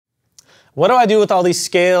What do I do with all these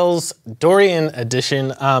scales? Dorian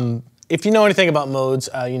edition. If you know anything about modes,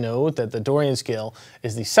 you know that the Dorian scale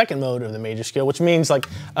is the second mode of the major scale, which means like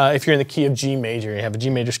if you're in the key of G major, you have a G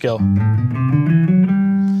major scale.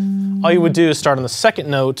 All you would do is start on the second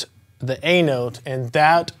note, the A note, and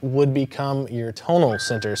that would become your tonal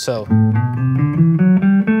center. So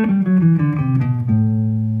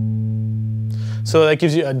that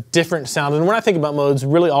gives you a different sound. And when I think about modes,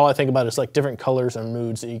 really all I think about is like different colors and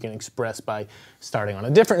moods that you can express by starting on a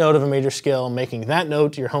different note of a major scale, making that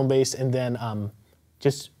note your home base, and then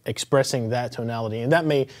just expressing that tonality. And that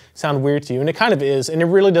may sound weird to you, and it kind of is, and it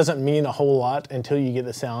really doesn't mean a whole lot until you get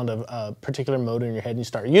the sound of a particular mode in your head and you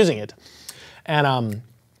start using it. And I'm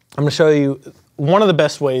gonna show you one of the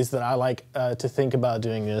best ways that I like to think about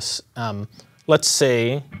doing this. Let's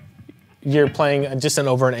say you're playing just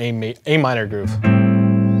over an A minor groove.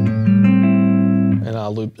 And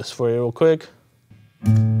I'll loop this for you real quick.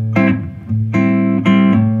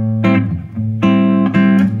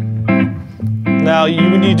 Now,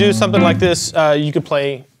 when you do something like this, you could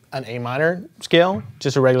play an A minor scale,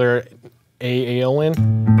 just a regular A Aeolian.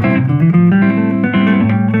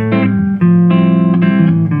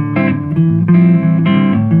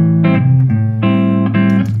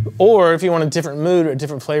 Or if you want a different mood or a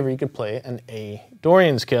different flavor, you could play an A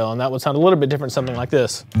Dorian scale, and that would sound a little bit different, something like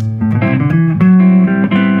this.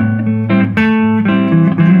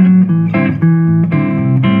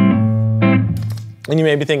 And you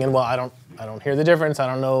may be thinking, well, I don't hear the difference. I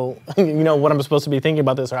don't know, what I'm supposed to be thinking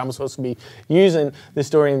about this, or I'm supposed to be using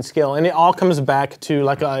this Dorian scale. And it all comes back to,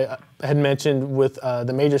 like I had mentioned with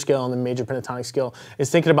the major scale and the major pentatonic scale,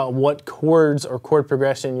 is thinking about what chords or chord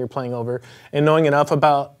progression you're playing over, and knowing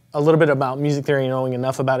a little bit about music theory, knowing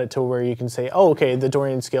enough about it to where you can say, oh, okay, the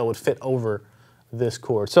Dorian scale would fit over this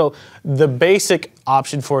chord. So the basic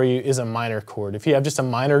option for you is a minor chord. If you have just a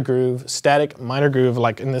minor groove, static minor groove,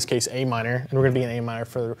 like in this case A minor, and we're gonna be in A minor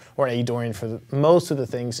or A Dorian for most of the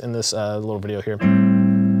things in this little video here.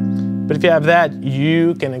 But if you have that,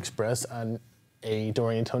 you can express an A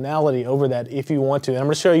Dorian tonality over that if you want to. And I'm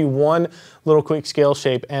gonna show you one little quick scale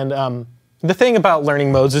shape. And the thing about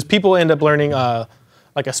learning modes is people end up learning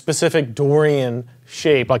like a specific Dorian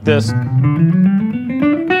shape, like this.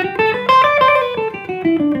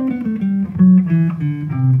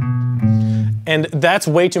 And that's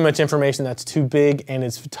way too much information, that's too big, and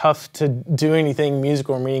it's tough to do anything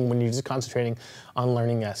musical or meaning when you're just concentrating on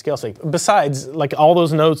learning that scale shape. Besides, like all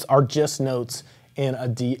those notes are just notes in a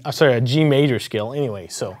G major scale anyway,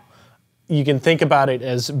 so you can think about it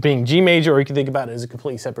as being G major, or you can think about it as a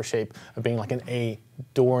completely separate shape of being like an A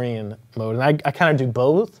Dorian mode. And I kind of do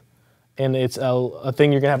both, and it's a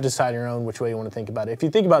thing you're gonna have to decide on your own which way you want to think about it. If you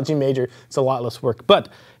think about G major, it's a lot less work. But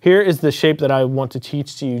here is the shape that I want to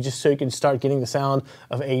teach to you, just so you can start getting the sound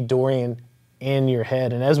of A Dorian in your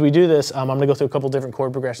head. And as we do this, I'm gonna go through a couple different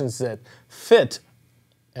chord progressions that fit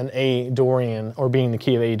an A Dorian, or being the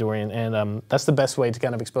key of A Dorian, and that's the best way to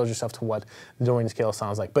kind of expose yourself to what the Dorian scale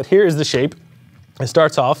sounds like. But here is the shape. It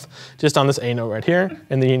starts off just on this A note right here,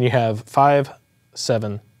 and then you have 5,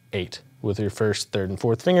 7, 8 with your first, third, and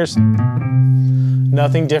fourth fingers.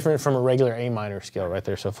 Nothing different from a regular A minor scale right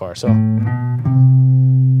there so far. So,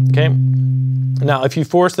 okay. Now, if you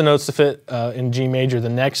force the notes to fit in G major, the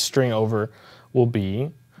next string over will be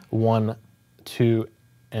 1, 2,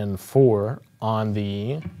 and 4 on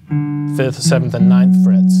the 5th, 7th, and 9th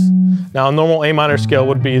frets. Now, a normal A minor scale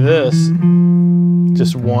would be this,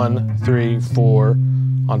 just 1, 3, 4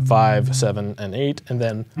 on 5, 7, and 8, and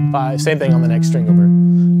then 5, same thing on the next string over.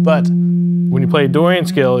 But when you play a Dorian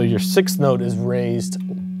scale, your 6th note is raised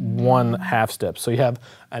 1 half step. So you have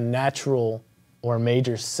a natural or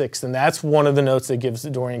major 6th, and that's one of the notes that gives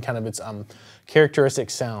the Dorian kind of its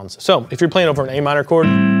characteristic sounds. So if you're playing over an A minor chord,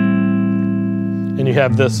 and you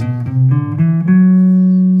have this,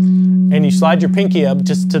 and you slide your pinky up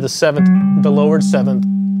just to the 7th, the lowered 7th,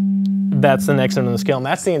 that's the next note on the scale, and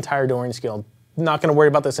that's the entire Dorian scale. Not gonna worry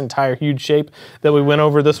about this entire huge shape that we went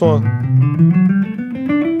over this one.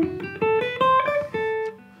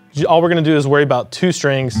 All we're gonna do is worry about 2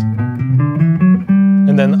 strings,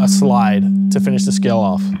 and then a slide to finish the scale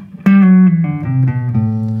off.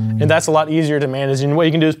 And that's a lot easier to manage, and what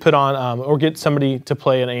you can do is put on, or get somebody to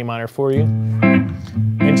play an A minor for you,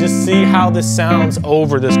 and just see how this sounds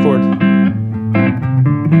over this chord.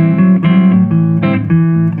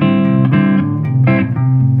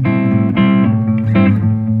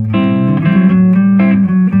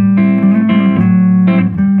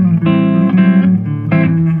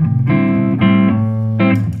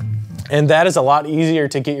 And that is a lot easier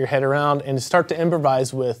to get your head around and start to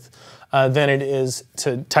improvise with than it is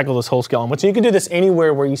to tackle this whole scale. And you can do this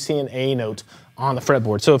anywhere where you see an A note on the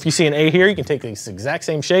fretboard. So if you see an A here, you can take this exact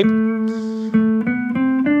same shape,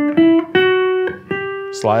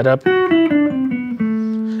 slide up,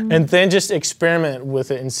 and then just experiment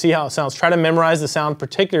with it and see how it sounds. Try to memorize the sound,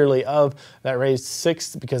 particularly of that raised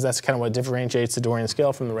sixth, because that's kind of what differentiates the Dorian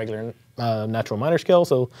scale from the regular natural minor scale.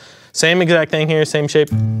 So same exact thing here, same shape.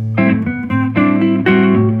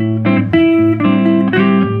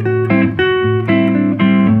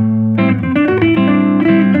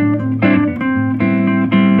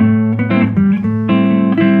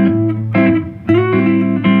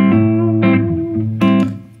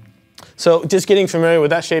 So just getting familiar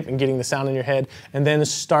with that shape and getting the sound in your head, and then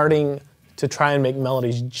starting to try and make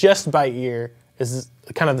melodies just by ear is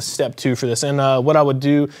kind of the step 2 for this. And what I would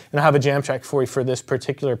do, and I have a jam track for you for this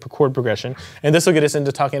particular chord progression, and this will get us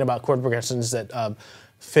into talking about chord progressions that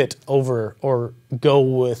fit over or go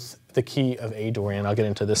with the key of A Dorian. I'll get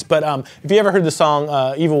into this. But if you ever heard the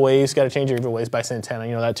song Evil Ways, Gotta Change Your Evil Ways by Santana,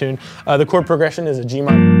 you know that tune. The chord progression is a G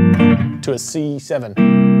minor to a C7.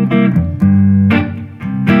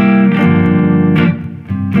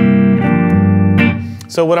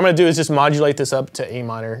 So what I'm going to do is just modulate this up to A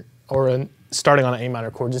minor, or starting on an A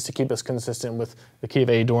minor chord, just to keep us consistent with the key of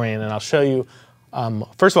A Dorian. And I'll show you,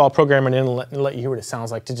 first of all, I'll program it in and let you hear what it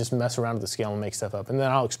sounds like to just mess around with the scale and make stuff up. And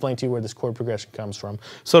then I'll explain to you where this chord progression comes from.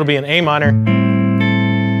 So it'll be an A minor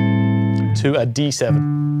to a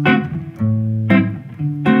D7.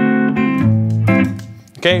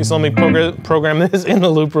 Okay, so let me program this in the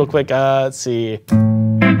loop real quick. Let's see.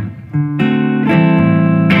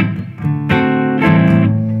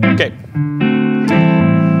 Okay.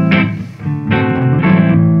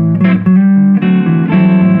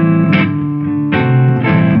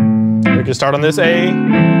 We can start on this A.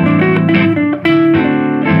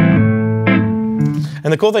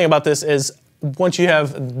 And the cool thing about this is once you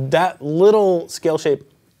have that little scale shape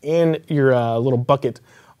in your little bucket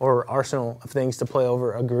or arsenal of things to play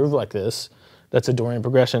over a groove like this, that's a Dorian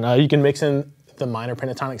progression, you can mix in the minor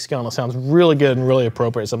pentatonic scale and it sounds really good and really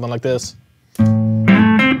appropriate, something like this.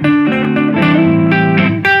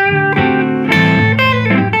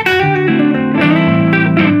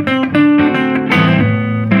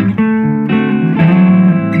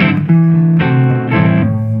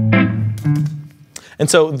 And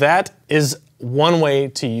so that is one way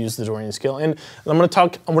to use the Dorian scale. And I'm going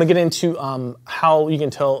to get into how you can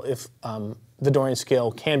tell if the Dorian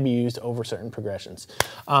scale can be used over certain progressions.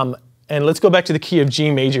 And let's go back to the key of G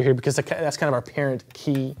major here, because that's kind of our parent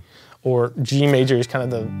key, or G major is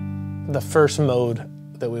kind of the first mode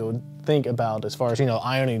that we would think about as far as,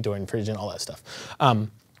 ionic, Dorian, phrygian, all that stuff. But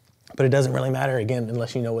it doesn't really matter, again,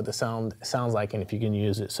 unless you know what the sound sounds like and if you can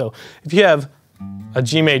use it. So if you have a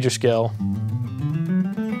G major scale,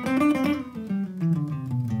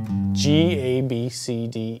 G, A, B, C,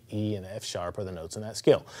 D, E, and F sharp are the notes in that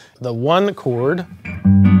scale. The 1 chord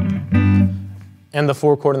and the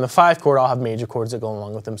 4 chord and the 5 chord all have major chords that go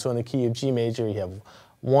along with them. So in the key of G major, you have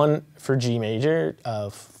 1 for G major,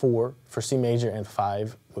 4 for C major, and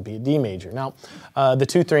 5 would be a D major. Now, the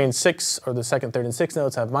 2, 3, and 6, or the 2nd, 3rd, and 6th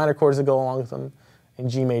notes have minor chords that go along with them. In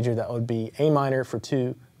G major, that would be A minor for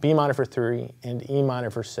 2, B minor for 3, and E minor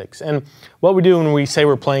for 6. And what we do when we say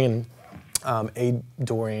we're playing in A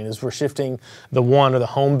Dorian is we're shifting the 1, or the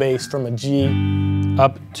home bass, from a G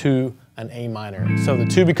up to an A minor. So the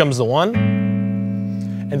 2 becomes the 1,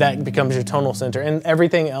 and that becomes your tonal center, and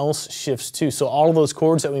everything else shifts too. So all of those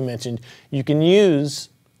chords that we mentioned, you can use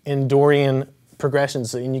in Dorian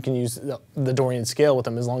progressions, and you can use the Dorian scale with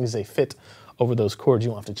them as long as they fit over those chords. You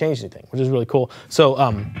won't have to change anything, which is really cool. So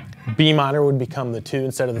B minor would become the 2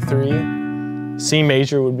 instead of the 3. C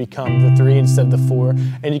major would become the 3 instead of the 4,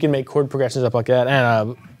 and you can make chord progressions up like that.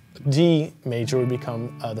 And D major would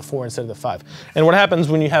become the 4 instead of the 5. And what happens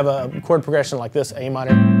when you have a chord progression like this, A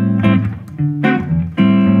minor,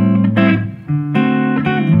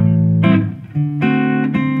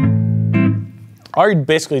 all you're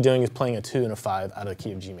basically doing is playing a 2 and a 5 out of the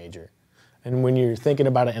key of G major. And when you're thinking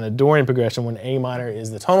about it in a Dorian progression, when A minor is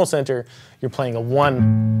the tonal center, you're playing a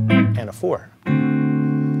 1 and a 4.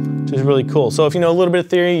 Which is really cool. So if you know a little bit of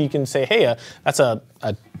theory, you can say, hey, that's an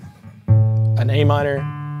A minor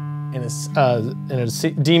and a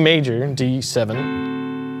D major, D7,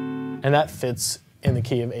 and that fits in the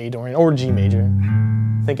key of A Dorian or G major,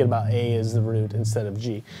 thinking about A as the root instead of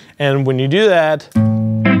G. And when you do that,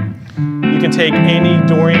 you can take any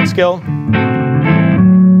Dorian scale,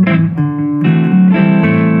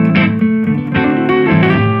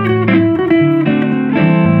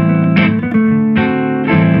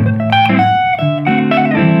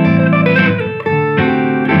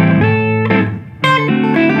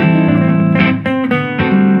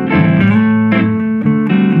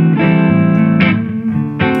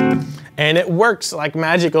 And it works like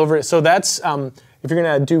magic over it. So that's, if you're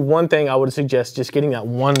gonna do one thing, I would suggest just getting that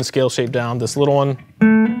one scale shape down, this little one,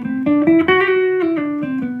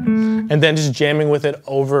 and then just jamming with it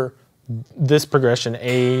over this progression,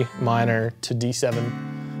 A minor to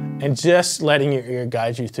D7, and just letting your ear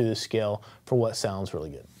guide you through the scale for what sounds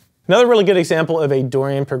really good. Another really good example of a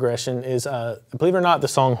Dorian progression is, believe it or not, the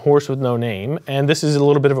song Horse with No Name. And this is a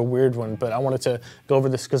little bit of a weird one, but I wanted to go over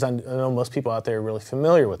this because I know most people out there are really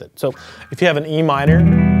familiar with it. So if you have an E minor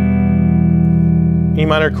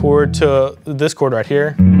chord to this chord right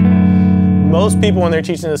here, most people when they're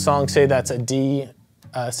teaching this song say that's a D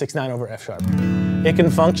 6/9 over F sharp. It can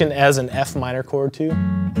function as an F minor chord too,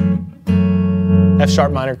 F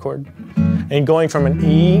sharp minor chord. And going from an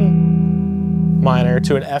E minor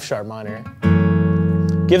to an F sharp minor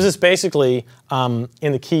gives us basically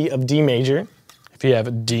in the key of D major. If you have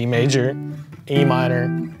a D major, E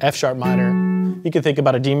minor, F sharp minor, you can think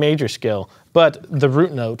about a D major scale, but the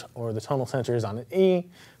root note or the tonal center is on an E,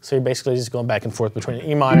 so you're basically just going back and forth between an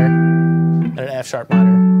E minor and an F sharp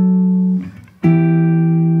minor.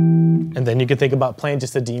 And then you can think about playing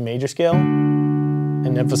just a D major scale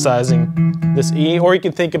and emphasizing this E, or you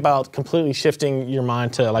can think about completely shifting your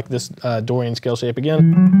mind to like this Dorian scale shape again.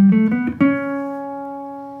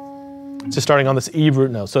 Just starting on this E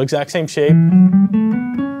root note, so exact same shape.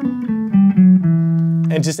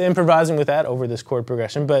 And just improvising with that over this chord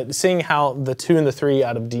progression, but seeing how the 2 and the 3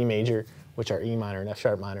 out of D major, which are E minor and F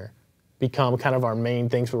sharp minor, become kind of our main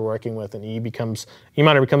things we're working with, and E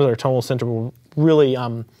minor becomes our tonal center, really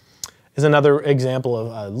is another example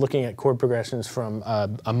of looking at chord progressions from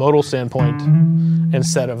a modal standpoint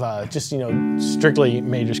instead of just strictly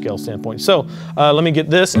major scale standpoint. So let me get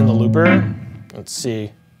this in the looper. Let's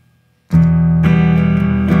see.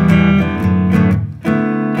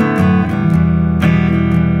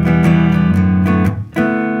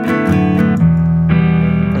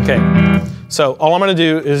 Okay, so all I'm going to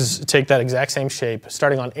do is take that exact same shape,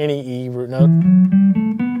 starting on any E root note,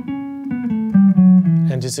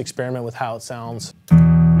 and just experiment with how it sounds.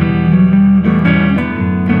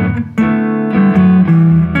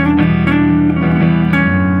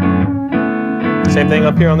 Same thing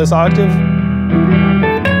up here on this octave.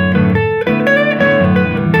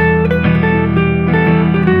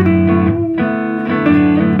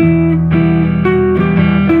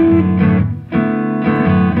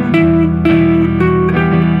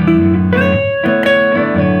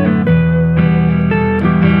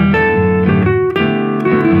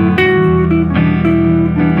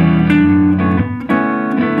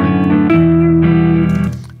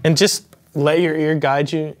 And just let your ear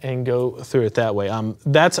guide you and go through it that way.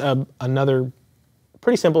 That's another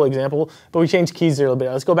pretty simple example, but we changed keys there a little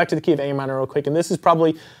bit. Let's go back to the key of A minor real quick, and this is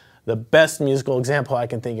probably the best musical example I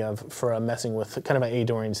can think of for messing with kind of an A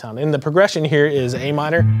Dorian sound. And the progression here is A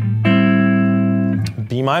minor,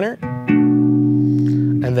 B minor,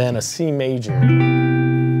 and then a C major,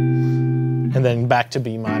 and then back to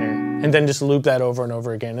B minor, and then just loop that over and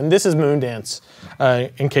over again. And this is Moon Dance,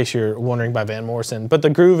 in case you're wondering, by Van Morrison. But the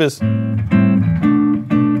groove is...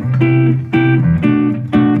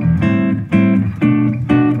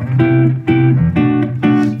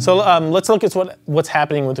 So let's look at what's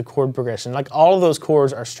happening with the chord progression. Like all of those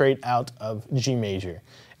chords are straight out of G major.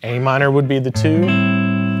 A minor would be the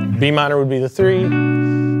 2, B minor would be the 3,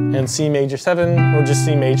 and C major 7, or just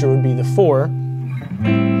C major would be the 4.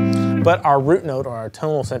 But our root note or our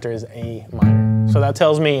tonal center is A minor. So that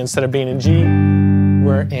tells me instead of being in G,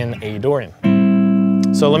 we're in A Dorian.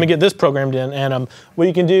 So let me get this programmed in, and what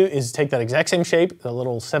you can do is take that exact same shape, the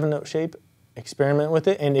little 7-note shape, experiment with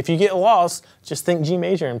it, and if you get lost, just think G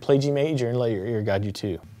major and play G major and let your ear guide you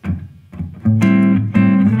too.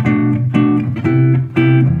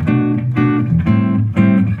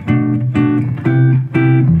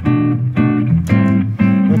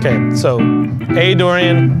 Okay, so A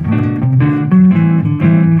Dorian,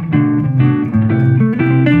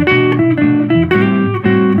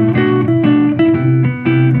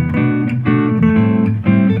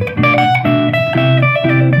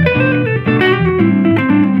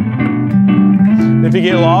 if you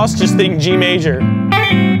get lost, just think G major.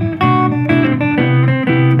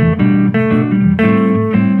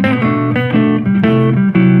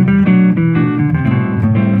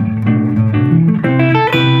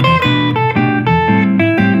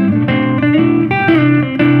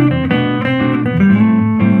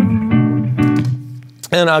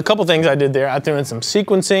 And a couple things I did there, I threw in some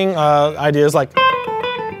sequencing ideas, like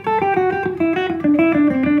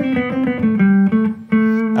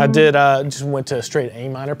I did just went to straight A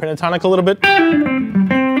minor pentatonic a little bit.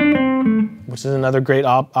 which is another great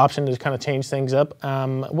option to kind of change things up.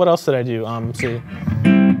 What else did I do? See.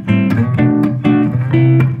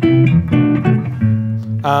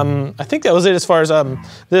 I think that was it as far as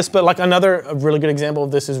this, but like another really good example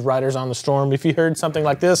of this is Riders on the Storm. If you heard something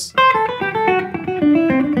like this,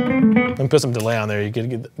 and put some delay on there, you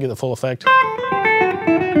get the full effect.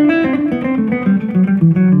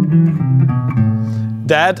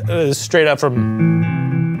 That is straight up from.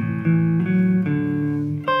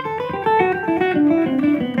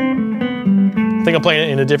 I think I'm playing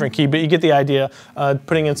it in a different key, but you get the idea.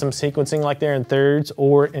 Putting in some sequencing like there in thirds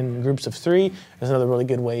or in groups of 3 is another really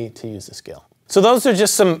good way to use the scale. So those are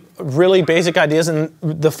just some really basic ideas, and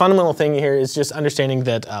the fundamental thing here is just understanding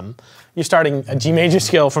that you're starting a G major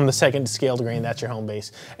scale from the 2nd scale degree, and that's your home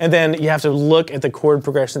base. And then you have to look at the chord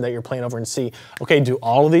progression that you're playing over and see, okay, do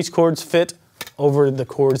all of these chords fit over the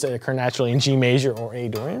chords that occur naturally in G major or A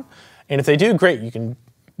Dorian? And if they do, great, you can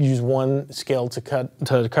use one scale to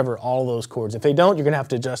cover all of those chords. If they don't, you're gonna have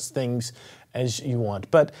to adjust things as you want.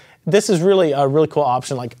 But this is really a really cool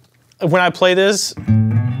option. Like when I play this,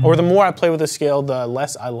 or the more I play with this scale, the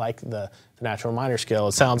less I like the natural minor scale.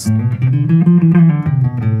 It sounds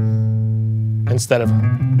instead of.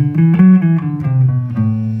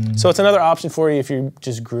 So it's another option for you if you're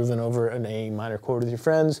just grooving over an A minor chord with your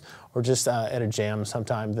friends, or just at a jam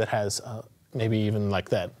sometime that has maybe even like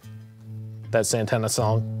that Santana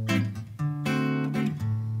song.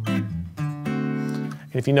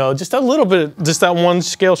 And if you know just a little bit, just that one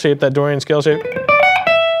scale shape, that Dorian scale shape,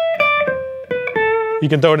 you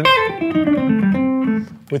can throw it in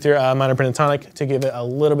with your minor pentatonic to give it a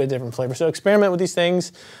little bit different flavor. So experiment with these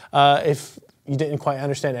things. If you didn't quite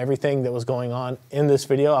understand everything that was going on in this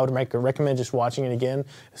video, I would recommend just watching it again.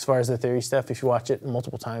 As far as the theory stuff, if you watch it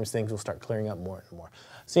multiple times, things will start clearing up more and more.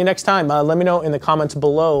 See you next time. Let me know in the comments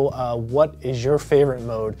below what is your favorite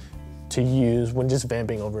mode to use when just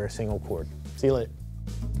vamping over a single chord. See you later.